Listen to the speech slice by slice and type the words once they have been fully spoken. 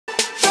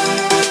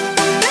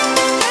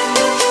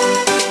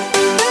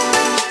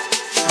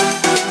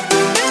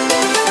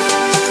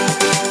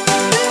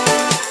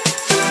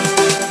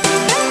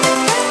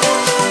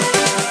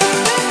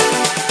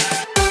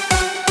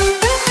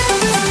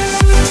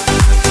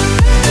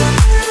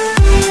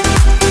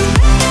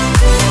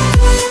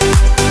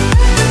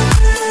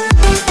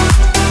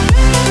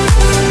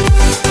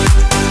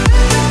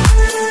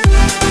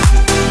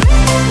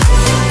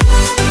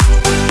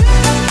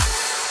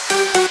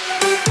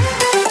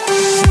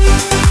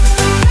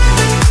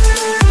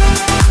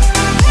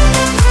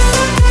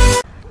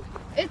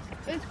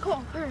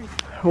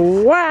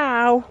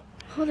Wow.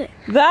 Hold it.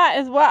 That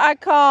is what I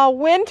call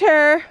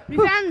winter. We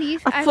found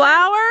these. A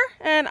flower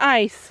and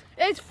ice.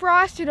 It's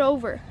frosted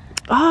over.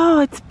 Oh,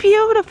 it's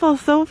beautiful,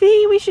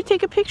 Sophie. We should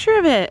take a picture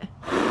of it.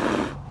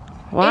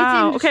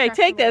 Wow. Okay,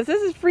 take this.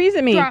 This is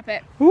freezing me. Drop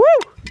it. Woo!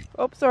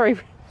 Oh, sorry.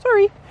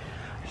 Sorry.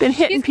 Been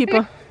hitting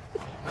people.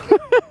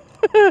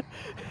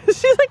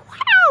 She's like,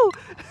 wow.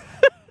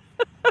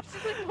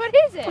 She's like, what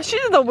is it?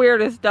 She's the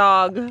weirdest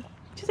dog.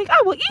 She's like,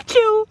 I will eat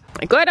you.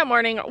 Good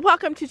morning.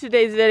 Welcome to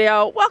today's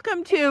video.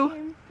 Welcome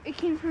to... It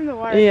came from the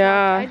water.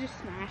 Yeah. I just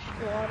smashed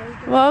the water.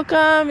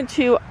 Welcome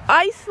to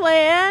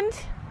Iceland.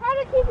 How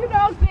to keep your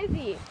dog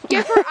busy.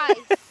 Give her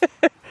ice.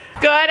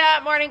 Good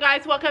morning,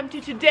 guys. Welcome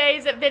to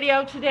today's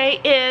video. Today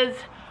is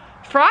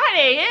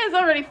Friday. It is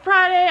already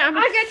Friday. I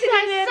got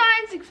to do a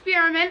science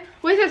experiment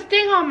with a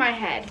thing on my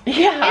head.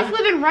 Yeah. It's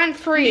living rent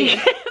free.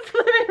 It's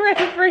living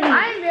rent free.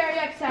 I'm very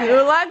excited.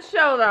 Let's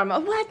show them.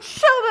 Let's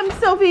show them,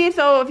 Sophie.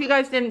 So if you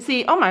guys didn't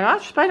see, oh my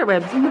gosh, spider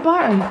webs in the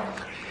barn.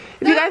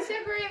 If you guys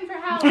decorating for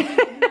Halloween.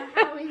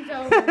 Halloween's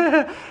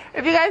over.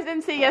 If you guys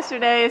didn't see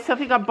yesterday,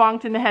 Sophie got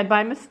bonked in the head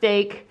by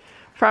mistake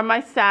from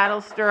my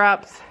saddle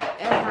stirrups.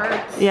 It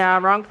hurts. Yeah,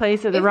 wrong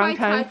place at the wrong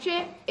time. If I touch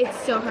it, it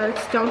still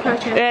hurts. Don't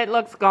touch it. It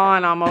looks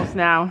gone almost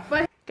now.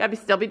 But Gabby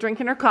still be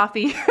drinking her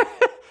coffee.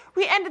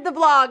 We ended the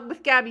vlog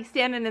with Gabby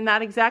standing in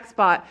that exact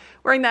spot,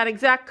 wearing that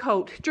exact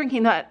coat,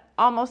 drinking that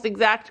almost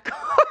exact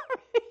coffee.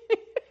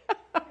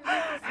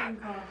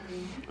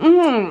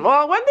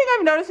 Well, one thing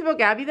I've noticed about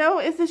Gabby though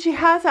is that she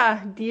has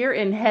a deer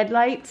in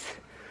headlights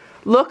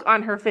look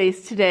on her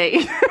face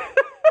today.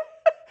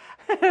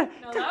 No,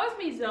 that was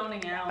me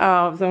zoning out.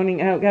 Oh,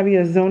 zoning out. Gabby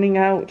is zoning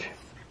out.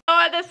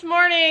 Oh, this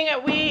morning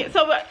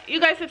so you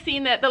guys have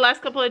seen that the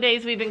last couple of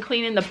days we've been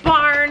cleaning the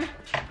barn,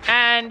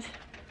 and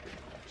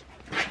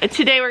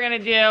today we're gonna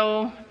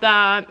do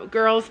the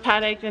girls'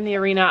 paddock and the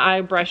arena.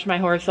 I brushed my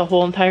horse the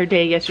whole entire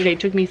day yesterday. It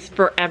took me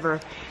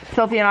forever.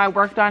 Sophie and I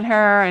worked on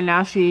her, and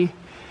now she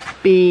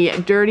be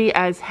dirty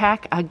as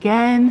heck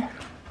again.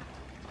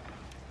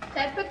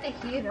 Dad put the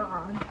heater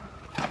on.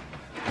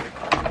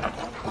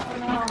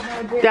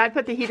 Dad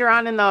put the heater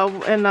on in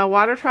the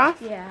water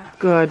trough? Yeah.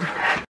 Good.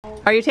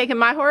 Are you taking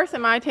my horse?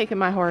 Am I taking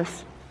my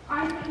horse?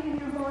 I'm taking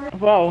your horse.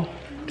 Whoa.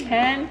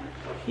 Ken,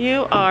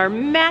 you are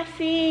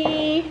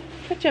messy.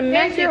 Such a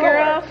messy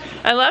girl.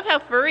 I love how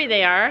furry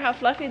they are, how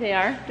fluffy they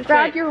are. Just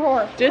Grab wait. your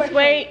horse. Just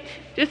wait.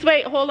 Just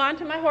wait. Hold on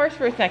to my horse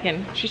for a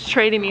second. She's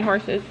trading me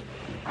horses.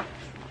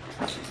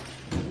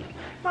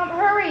 Mom,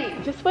 hurry.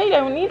 Just wait.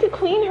 I need to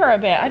clean her a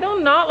bit. I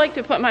do not like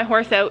to put my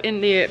horse out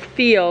in the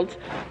field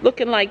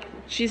looking like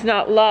she's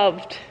not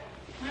loved.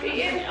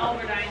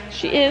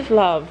 She is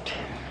loved.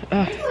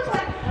 Ugh.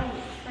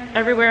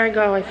 Everywhere I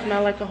go, I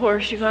smell like a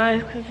horse, you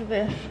guys, because of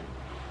this.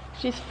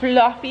 She's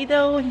fluffy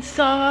though and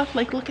soft.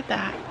 Like, look at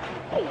that.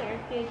 I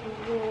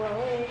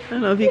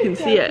don't know if you can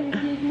see it.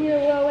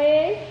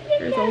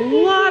 There's a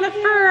lot of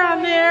fur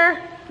on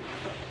there.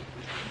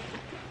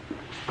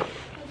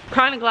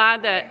 Kind of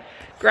glad that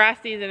grass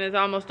season is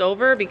almost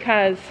over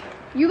because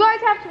you guys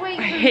have to wait.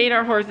 I hate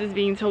our horses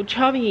being so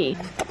chubby.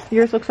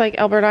 Yours looks like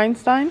Albert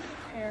Einstein.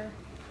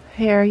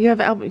 Hair. You have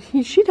Albert.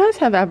 She does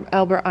have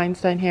Albert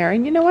Einstein hair,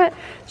 and you know what?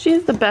 She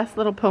is the best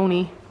little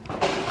pony.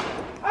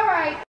 All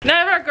right.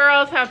 None of our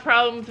girls have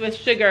problems with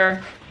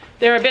sugar.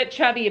 They're a bit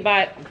chubby,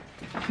 but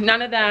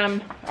none of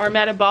them are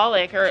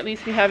metabolic, or at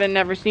least we haven't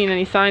never seen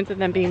any signs of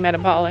them being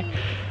metabolic.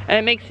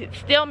 And it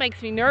still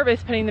makes me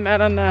nervous putting them out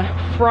on the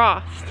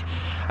frost.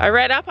 I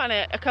read up on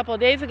it a couple of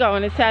days ago,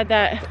 and it said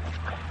that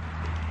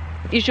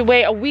you should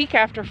wait a week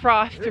after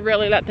frost to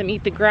really let them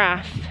eat the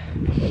grass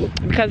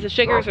because the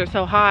sugars are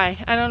so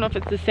high. I don't know if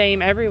it's the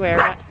same everywhere,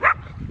 but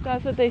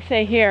that's what they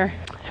say here.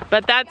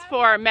 But that's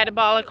for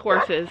metabolic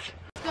horses.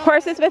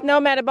 Horses with no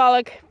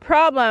metabolic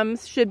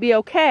problems should be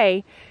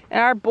okay. And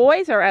our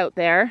boys are out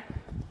there.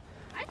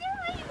 I didn't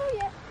let you go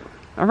yet.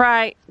 All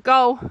right,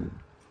 go.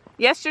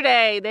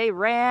 Yesterday they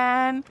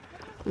ran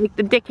like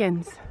the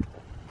dickens.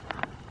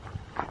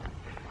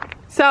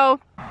 So,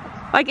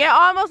 like, it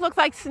almost looks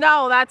like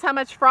snow. That's how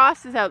much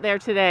frost is out there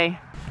today.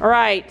 All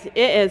right, it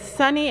is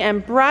sunny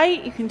and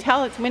bright. You can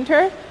tell it's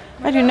winter.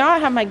 I do not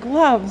have my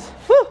gloves.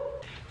 Whew.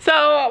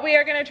 So we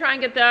are gonna try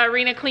and get the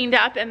arena cleaned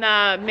up and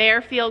the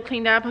mare field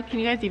cleaned up. Can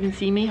you guys even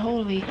see me?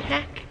 Holy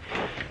heck.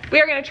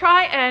 We are gonna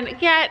try and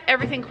get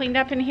everything cleaned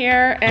up in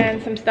here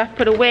and some stuff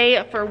put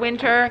away for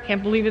winter. I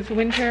can't believe it's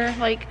winter.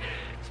 Like,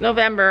 it's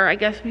November. I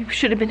guess we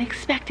should have been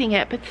expecting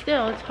it, but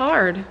still, it's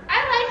hard.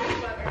 I like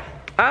this weather.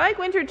 I like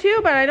winter too,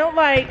 but I don't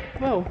like,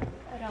 whoa.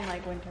 I don't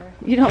like winter.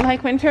 You don't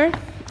like winter?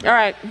 All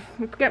right,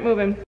 let's get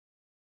moving.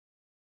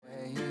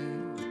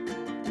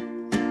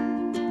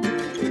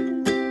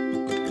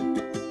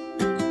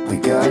 We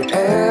got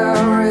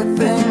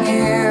everything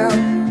here,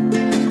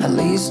 at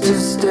least to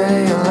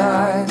stay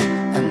alive.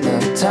 And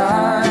the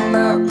time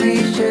that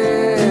we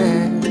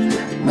share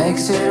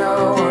makes it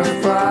all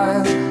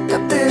worthwhile.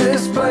 Got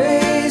this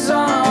place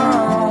on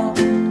our own.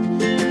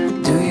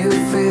 Do you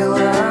feel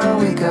that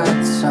we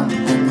got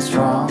something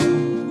strong?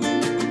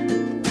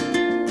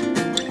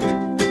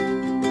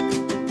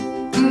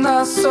 And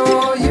I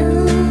saw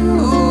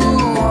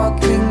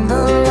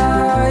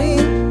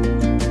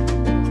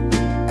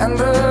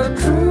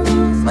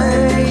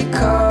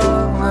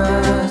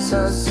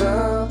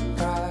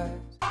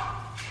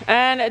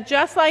And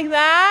just like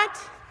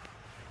that,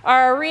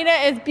 our arena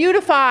is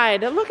beautified.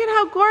 Look at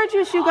how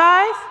gorgeous, you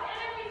guys.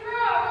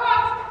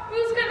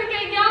 Who's gonna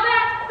get yelled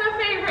at? The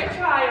favorite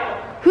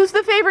child. Who's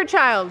the favorite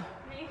child?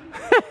 Me.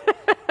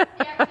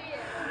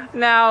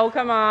 No,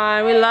 come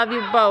on. We love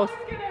you both.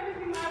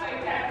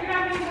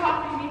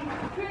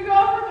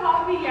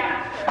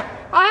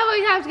 I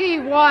always have to give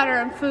you water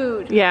and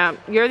food. Yeah,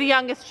 you're the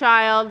youngest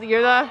child.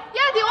 You're the...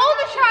 Yeah, the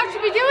oldest child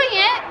should be doing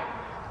it.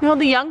 No,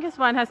 the youngest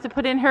one has to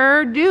put in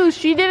her dues.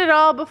 She did it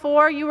all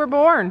before you were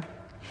born.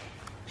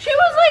 She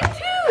was like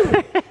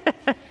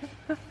 2.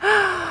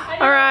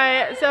 All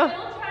right, so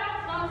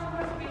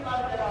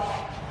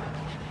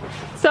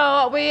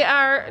we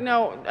are,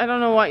 no, I don't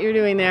know what you're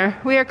doing there.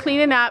 We are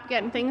cleaning up,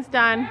 getting things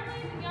done.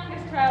 The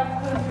youngest child is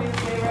supposed to be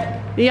the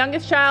favorite. The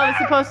youngest child is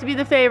supposed to be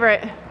the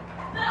favorite.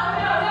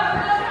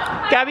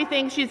 Gabby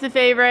thinks she's the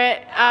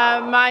favorite.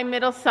 My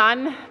middle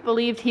son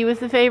believed he was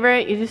the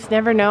favorite. You just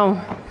never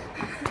know.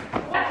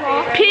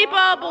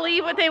 People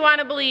believe what they want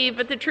to believe,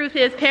 but the truth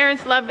is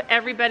parents love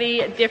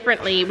everybody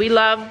differently. We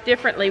love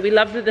differently. We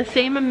love the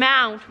same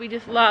amount. We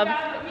just love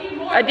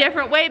a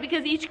different way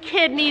because each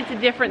kid needs a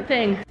different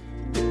thing.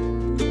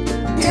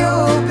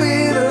 You'll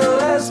be the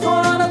last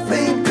one I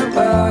think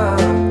about.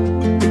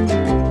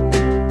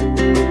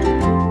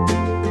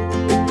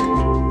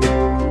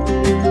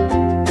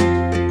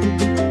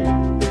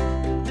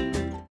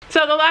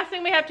 So the last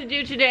thing we have to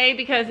do today,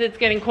 because it's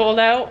getting cold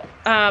out,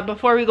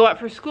 before we go up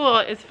for school,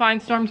 is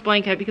find Storm's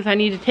blanket, because I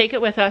need to take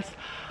it with us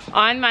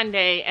on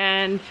Monday,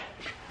 and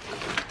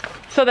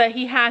so that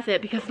he has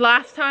it, because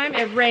last time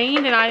it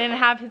rained and I didn't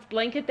have his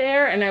blanket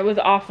there and it was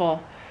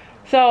awful.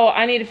 So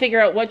I need to figure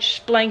out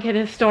which blanket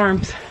is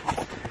Storm's.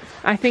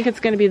 I think it's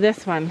gonna be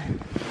this one.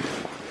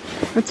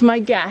 That's my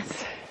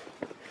guess.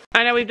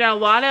 I know we've done a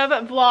lot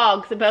of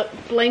vlogs about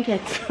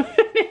blankets.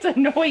 It's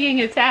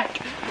annoying as heck.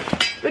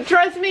 But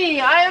trust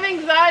me, I have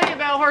anxiety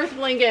about horse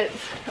blankets.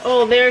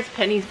 Oh, there's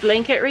Penny's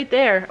blanket right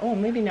there. Oh,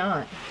 maybe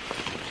not.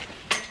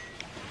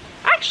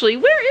 Actually,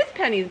 where is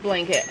Penny's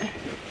blanket?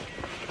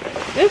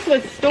 This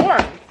was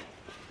Storm's.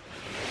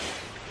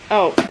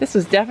 Oh, this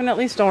was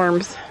definitely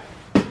Storm's.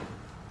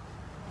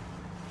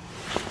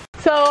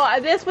 So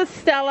this was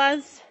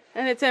Stella's,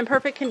 and it's in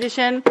perfect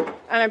condition.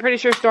 And I'm pretty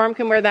sure Storm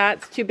can wear that.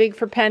 It's too big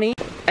for Penny.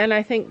 And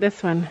I think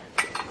this one,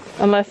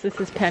 unless this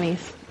is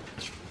Penny's.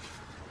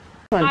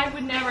 I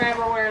would never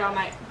ever wear it on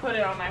my, put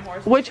it on my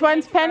horse. Which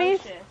one's Penny's?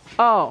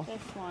 Oh.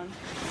 This one.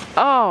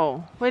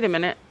 Oh, wait a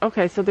minute.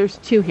 Okay, so there's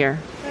two here.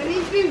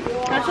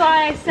 That's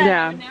why I said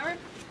Yeah. I would never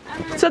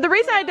ever. So the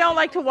reason I don't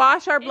like to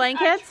wash our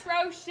blankets. It's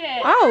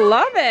atrocious. Oh,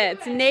 love it.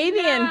 It's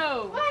navy and.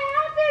 No. What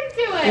happened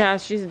to it? Yeah,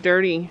 she's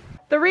dirty.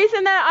 The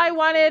reason that I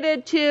wanted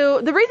it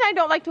to, the reason I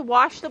don't like to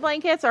wash the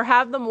blankets or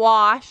have them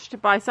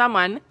washed by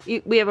someone,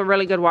 we have a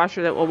really good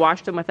washer that will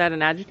wash them without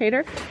an agitator,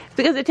 is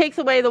because it takes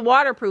away the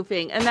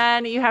waterproofing, and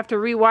then you have to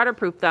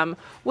re-waterproof them,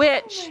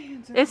 which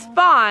is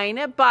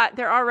fine, but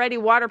they're already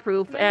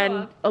waterproof,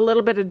 and a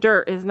little bit of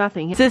dirt is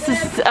nothing. This is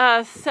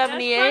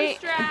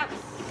 78.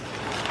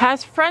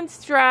 Has front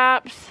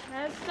straps.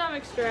 Has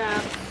stomach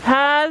straps.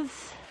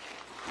 Has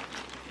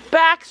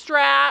back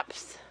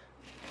straps.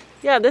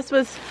 Yeah, this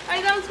was... I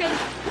know it's good.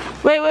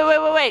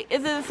 Wait.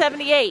 Is it a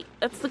 78?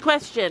 That's the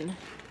question.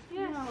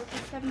 Yeah, no, it's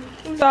a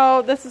 72.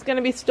 So this is going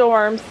to be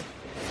Storm's.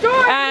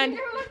 Storm, And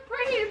you look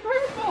pretty in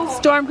purple.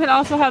 Storm could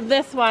also have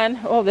this one.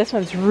 Oh, this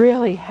one's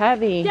really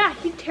heavy. Yeah,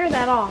 he'd tear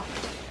that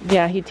off.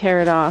 Yeah, he'd tear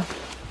it off.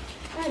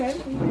 I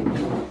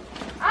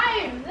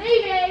am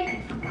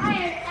leaving. I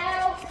am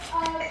out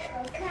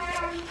of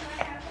town.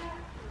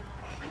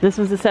 This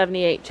was a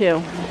 78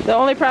 too. The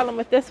only problem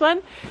with this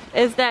one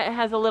is that it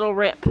has a little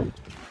rip.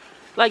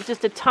 Like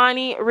just a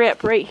tiny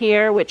rip right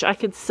here, which I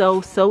could sew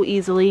so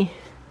easily.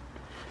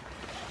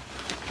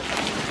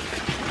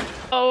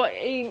 Oh,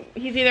 he's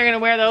either gonna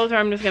wear those or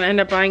I'm just gonna end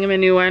up buying him a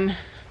new one.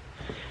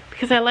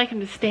 Because I like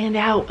him to stand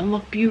out and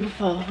look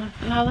beautiful.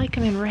 And I like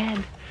him in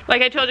red.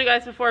 Like I told you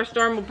guys before,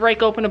 Storm will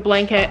break open a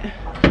blanket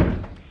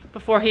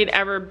before he'd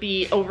ever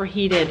be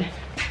overheated.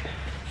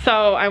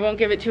 So I won't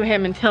give it to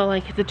him until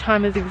like the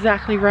time is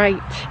exactly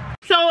right.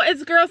 So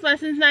it's girls'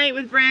 lessons night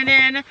with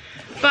Brandon,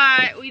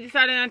 but we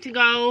decided not to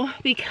go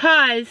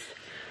because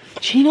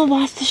Chino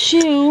lost a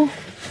shoe.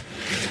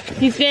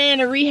 He's been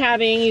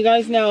rehabbing, you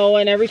guys know,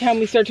 and every time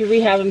we start to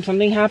rehab him,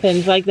 something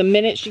happens. Like the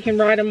minute she can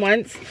ride him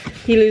once,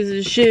 he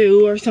loses a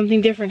shoe or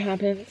something different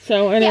happens.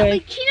 So anyway. Yeah,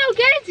 like Chino,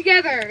 get it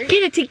together.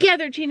 Get it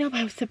together, Chino.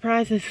 Oh,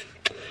 surprises.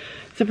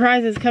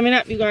 Surprises coming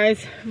up, you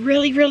guys.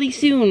 Really, really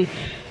soon.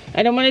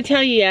 I don't want to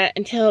tell you yet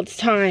until it's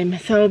time,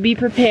 so be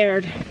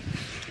prepared.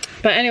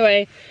 But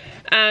anyway,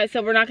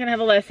 so we're not going to have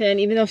a lesson,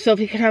 even though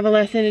Sophie could have a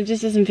lesson. It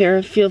just doesn't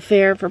feel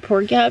fair for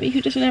poor Gabby, who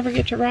doesn't ever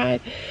get to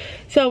ride.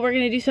 So we're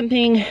going to do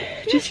something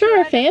just for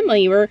our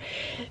family. We're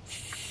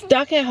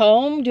stuck at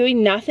home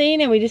doing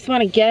nothing, and we just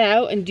want to get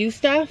out and do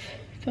stuff.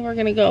 So we're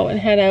going to go and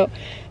head out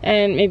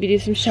and maybe do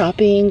some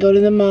shopping, go to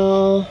the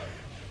mall,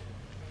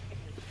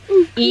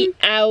 eat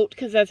out,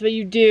 because that's what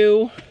you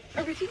do.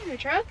 Are we taking the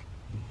truck?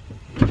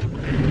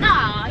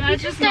 Nah,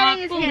 he's just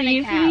getting his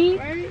handicap,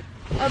 right?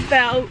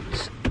 about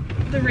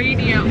the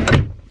radio.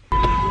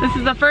 This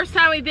is the first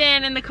time we've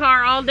been in the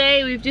car all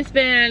day. We've just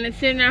been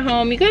sitting at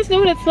home. You guys know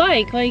what it's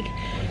like. Like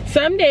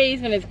some days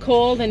when it's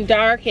cold and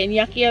dark and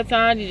yucky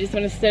outside, you just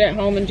want to sit at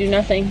home and do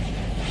nothing.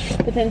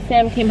 But then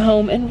Sam came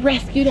home and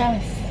rescued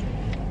us.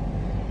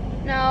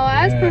 No,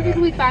 I was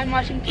perfectly fine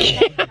watching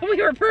TV. Yeah,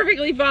 we were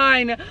perfectly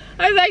fine.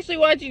 I was actually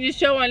watching a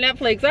show on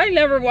Netflix. I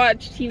never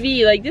watch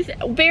TV. Like this,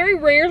 very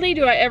rarely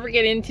do I ever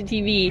get into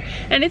TV.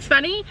 And it's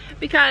funny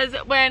because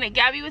when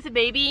Gabby was a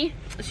baby,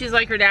 she's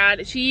like her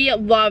dad. She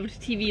loved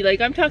TV.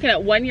 Like I'm talking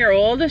at 1 year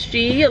old,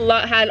 she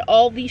had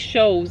all these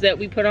shows that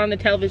we put on the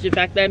television.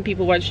 Back then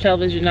people watched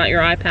television, not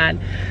your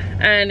iPad.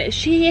 And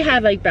she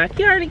had like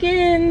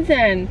Backyardigans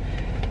and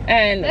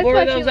what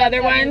were those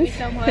other ones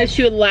that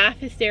she would laugh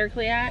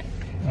hysterically at?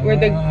 Where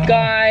the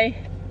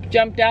guy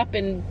jumped up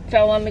and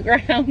fell on the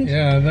ground.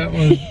 Yeah, that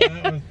was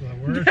the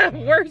worst. The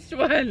worst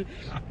one.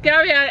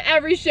 Gabby had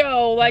every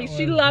show. Like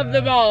she loved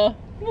them all.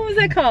 What was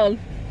that called?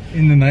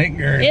 In the Night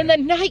Garden. In the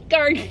Night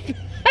Garden.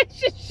 I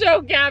should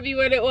show Gabby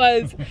what it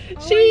was. It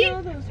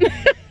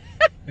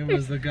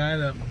was the guy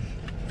that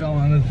fell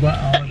on his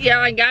butt.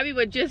 Yeah, and Gabby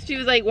would she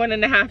was like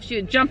 1.5. She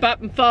would jump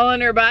up and fall on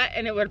her butt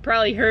and it would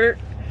probably hurt.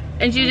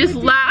 And she just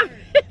laughed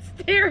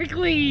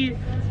hysterically.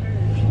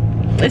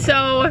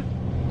 So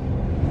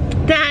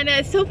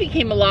then Sophie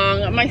came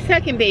along, my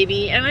second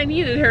baby, and I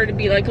needed her to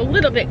be like a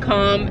little bit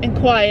calm and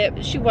quiet,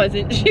 but she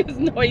wasn't. She was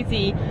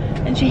noisy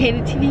and she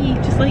hated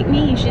TV just like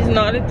me. She's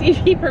not a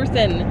TV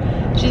person.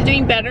 She's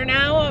doing better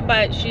now,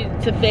 but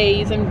it's a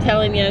phase. I'm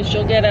telling you,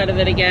 she'll get out of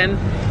it again.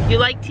 You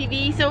like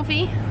TV,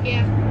 Sophie?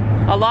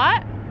 Yeah. A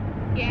lot?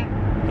 Yeah.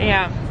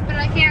 Yeah. But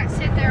I can't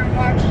sit there and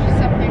watch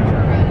something for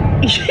really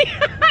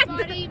long. My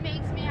body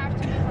makes me have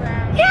to move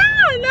around.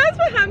 Yeah, and that's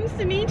what happens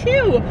to me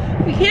too.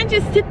 We can't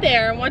just sit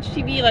there and watch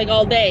TV like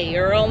all day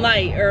or all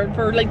night or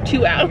for like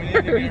 2 hours. We need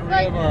to get rid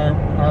of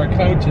our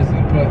couches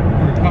and put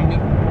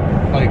recumbent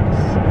bikes.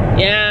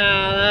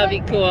 Yeah, that'd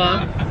be cool.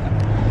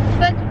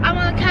 Look, I'm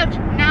on the couch.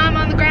 Now I'm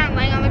on the ground,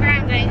 laying on the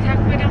ground, laying on top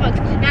of my dogs.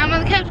 Now I'm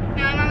on the couch.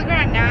 Now I'm on the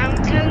ground. Now I'm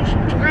on the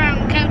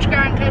couch,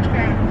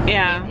 ground.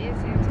 Yeah,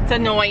 it's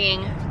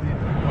annoying.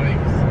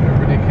 Bikes.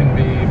 Everybody can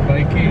be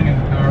biking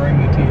and powering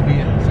the TV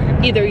at the same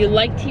time. Either you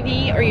like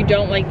TV or you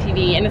don't like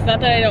TV. And it's not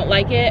that I don't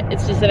like it,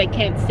 it's just that I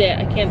can't sit.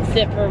 I can't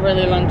sit for a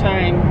really long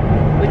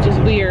time, which is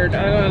weird.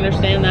 I don't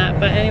understand that.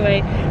 But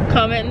anyway,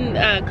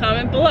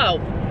 comment below.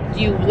 Do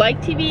you like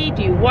TV?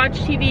 Do you watch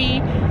TV?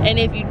 And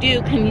if you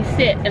do, can you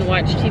sit and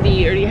watch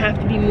TV or do you have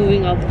to be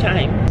moving all the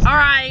time? All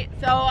right,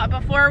 so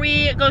before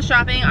we go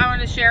shopping, I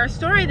want to share a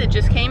story that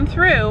just came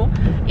through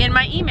in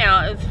my email.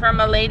 It's from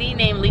a lady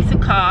named Lisa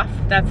Koff.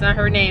 That's not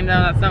her name though,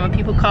 that's not what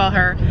people call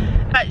her.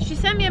 But she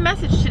sent me a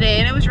message today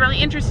and it was really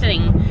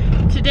interesting.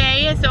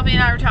 Today, Sophie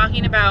and I were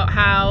talking about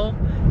how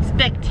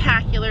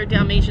spectacular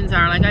Dalmatians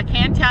are. Like I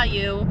can't tell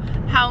you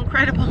how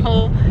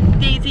incredible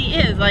Daisy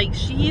is. Like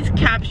she's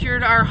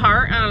captured our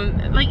heart.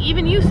 Like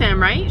even you,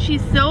 Sam, right?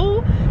 She's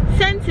so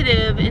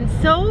sensitive and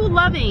so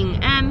loving.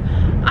 And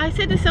I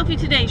said to Sophie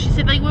today, she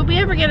said like, would we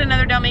ever get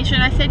another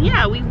Dalmatian? I said,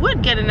 yeah, we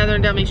would get another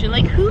Dalmatian.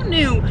 Like who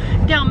knew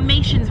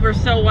Dalmatians were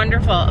so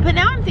wonderful? But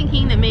now I'm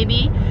thinking that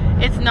maybe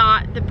it's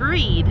not the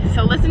breed.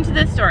 So listen to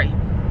this story.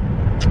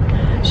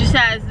 She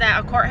says that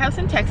a courthouse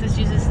in Texas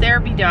uses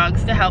therapy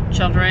dogs to help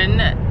children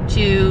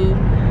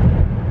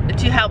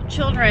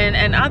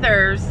and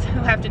others who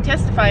have to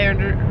testify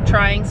under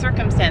trying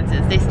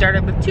circumstances. They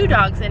started with 2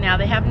 dogs and now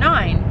they have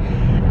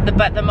 9.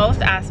 But the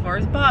most asked for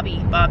is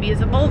Bobby. Bobby is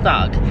a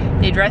bulldog.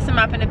 They dress him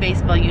up in a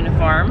baseball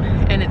uniform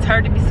and it's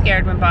hard to be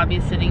scared when Bobby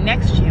is sitting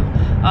next to you.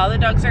 All the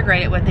dogs are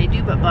great at what they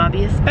do, but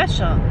Bobby is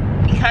special.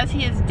 Because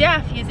he is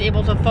deaf, he is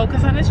able to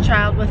focus on his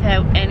child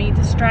without any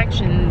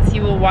distractions. He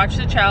will watch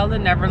the child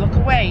and never look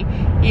away.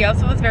 He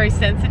also is very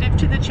sensitive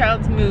to the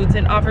child's moods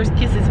and offers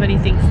kisses when he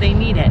thinks they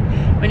need it.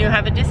 When you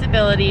have a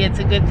disability, it's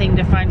a good thing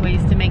to find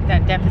ways to make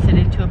that deficit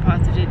into a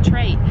positive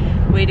trait.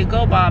 Way to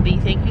go, Bobby.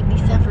 Thank you,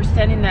 Lisa, for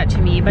sending that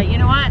to me. But you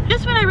know what?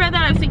 Just when I read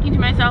that, I was thinking to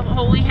myself,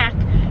 holy heck,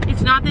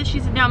 it's not that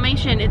she's a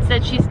Dalmatian, it's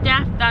that she's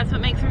deaf. That's what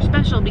makes her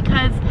special,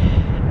 because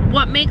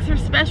what makes her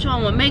special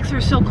and what makes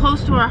her so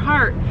close to our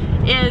heart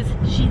is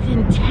she's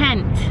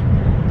intense.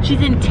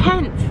 She's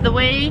intense. The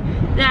way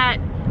that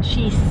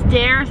she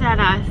stares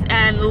at us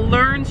and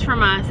learns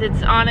from us,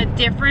 it's on a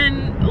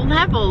different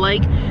level.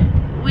 Like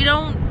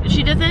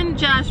she doesn't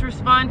just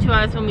respond to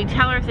us when we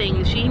tell her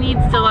things. She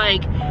needs to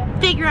like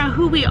figure out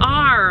who we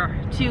are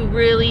to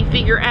really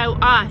figure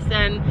out us,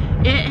 and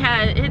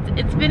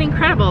it's been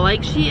incredible.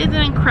 Like she is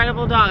an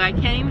incredible dog. I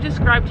can't even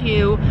describe to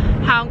you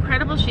how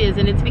incredible she is,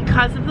 and it's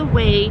because of the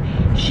way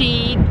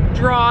she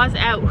draws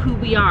out who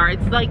we are.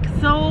 It's like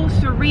so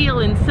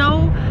surreal and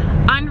so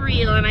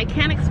unreal, and I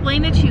can't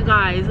explain it to you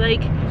guys.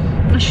 Like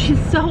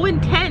she's so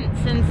intense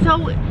and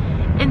so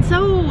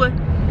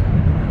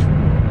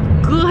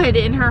good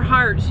in her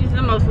heart. She's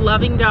the most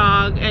loving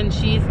dog and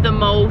she's the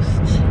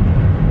most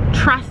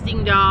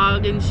trusting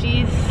dog, and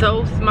she's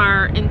so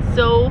smart and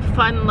so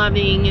fun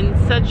loving and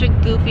such a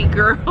goofy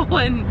girl,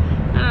 and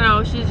don't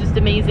know, she's just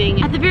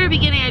amazing. At the very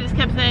beginning, I just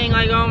kept saying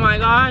like, oh my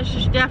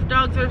gosh, deaf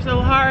dogs are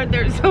so hard,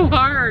 they're so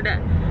hard.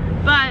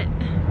 But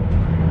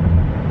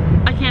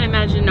I can't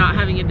imagine not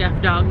having a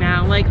deaf dog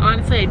now. Like,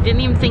 honestly, I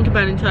didn't even think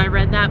about it until I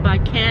read that, but I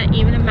can't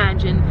even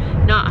imagine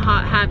not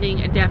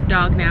having a deaf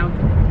dog now,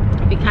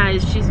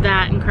 because she's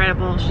that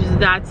incredible, she's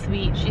that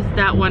sweet, she's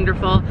that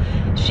wonderful.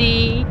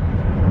 She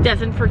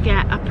doesn't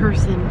forget a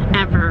person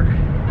ever,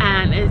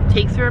 and it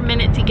takes her a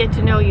minute to get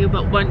to know you,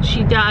 but once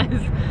she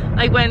does,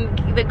 like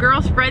when the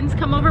girls' friends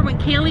come over, when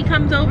Kaylee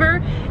comes over,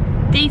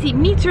 Daisy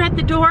meets her at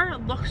the door,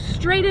 looks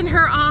straight in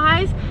her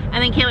eyes,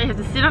 and then Kaylee has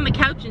to sit on the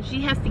couch and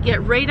she has to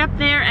get right up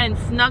there and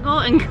snuggle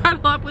and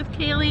cuddle up with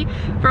Kaylee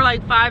for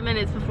like 5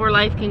 minutes before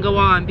life can go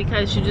on,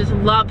 because she just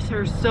loves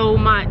her so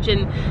much.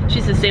 And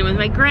she's the same with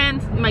my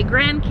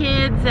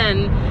grandkids,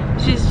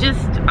 and she's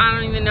just, I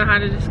don't even know how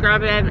to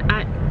describe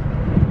it.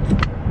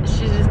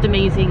 She's just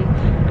amazing.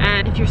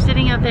 And if you're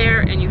sitting out there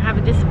and you have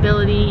a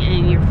disability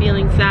and you're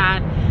feeling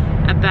sad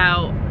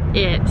about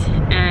it,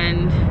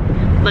 and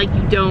like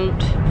you don't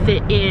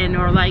fit in,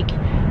 or like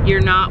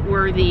you're not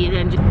worthy,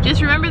 then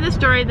just remember the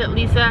story that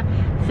Lisa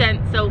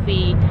sent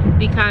Sophie,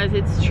 because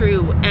it's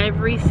true.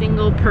 Every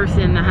single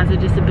person that has a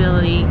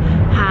disability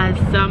has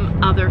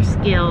some other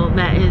skill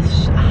that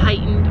is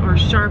heightened or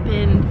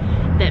sharpened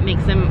that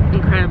makes them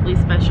incredibly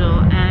special.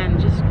 And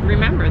just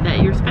remember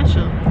that you're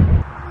special.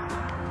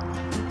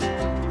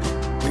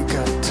 We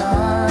got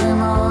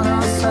time on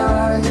our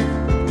side.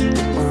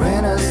 We're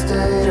in a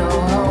state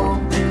of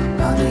hope.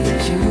 I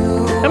need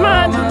you. Come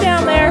on, sit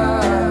down there.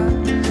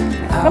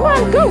 Come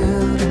on, go,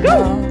 go.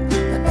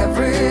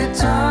 Every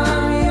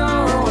time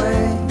you're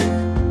away,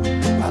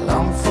 I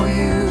long for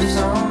you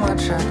so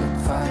much I can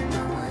find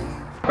my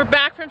way. We're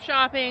back from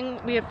shopping.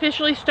 We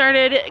officially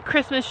started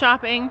Christmas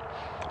shopping.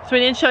 So we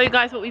didn't show you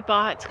guys what we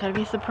bought. It's gonna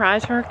be a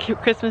surprise for our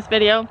Christmas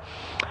video.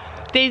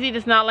 Daisy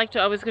does not like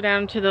to always go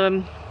down to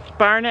the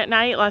barn at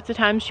night. Lots of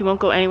times she won't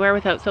go anywhere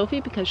without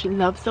Sophie, because she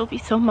loves Sophie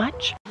so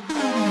much.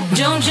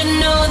 Don't you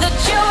know that